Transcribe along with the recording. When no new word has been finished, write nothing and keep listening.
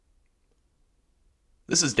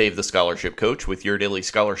This is Dave the Scholarship Coach with your daily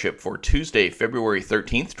scholarship for Tuesday, February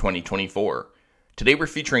 13th, 2024. Today we're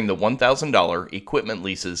featuring the $1,000 Equipment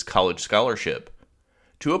Leases College Scholarship.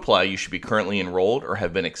 To apply, you should be currently enrolled or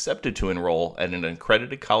have been accepted to enroll at an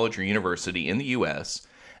accredited college or university in the U.S.,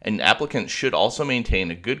 and applicants should also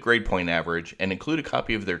maintain a good grade point average and include a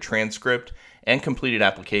copy of their transcript and completed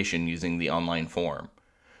application using the online form.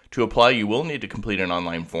 To apply, you will need to complete an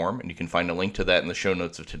online form, and you can find a link to that in the show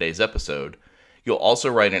notes of today's episode. You'll also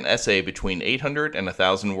write an essay between 800 and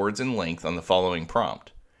 1,000 words in length on the following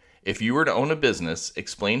prompt. If you were to own a business,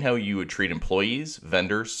 explain how you would treat employees,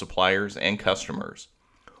 vendors, suppliers, and customers.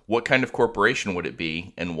 What kind of corporation would it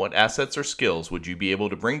be, and what assets or skills would you be able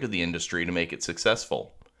to bring to the industry to make it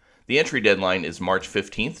successful? The entry deadline is March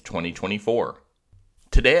 15th, 2024.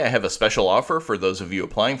 Today I have a special offer for those of you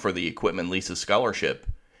applying for the Equipment Leases Scholarship.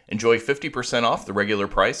 Enjoy 50% off the regular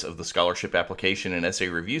price of the scholarship application and essay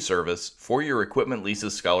review service for your Equipment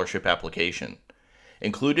Leases Scholarship application.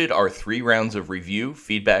 Included are 3 rounds of review,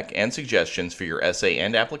 feedback, and suggestions for your essay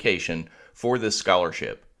and application for this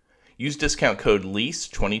scholarship. Use discount code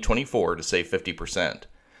LEASE2024 to save 50%.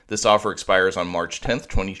 This offer expires on March 10th,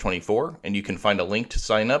 2024, and you can find a link to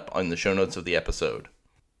sign up on the show notes of the episode.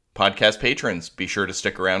 Podcast patrons, be sure to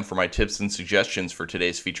stick around for my tips and suggestions for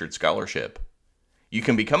today's featured scholarship. You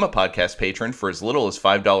can become a podcast patron for as little as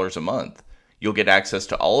 $5 a month. You'll get access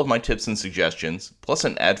to all of my tips and suggestions, plus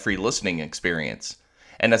an ad-free listening experience.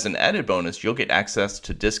 And as an added bonus, you'll get access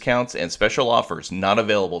to discounts and special offers not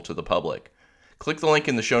available to the public. Click the link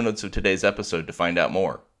in the show notes of today's episode to find out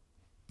more.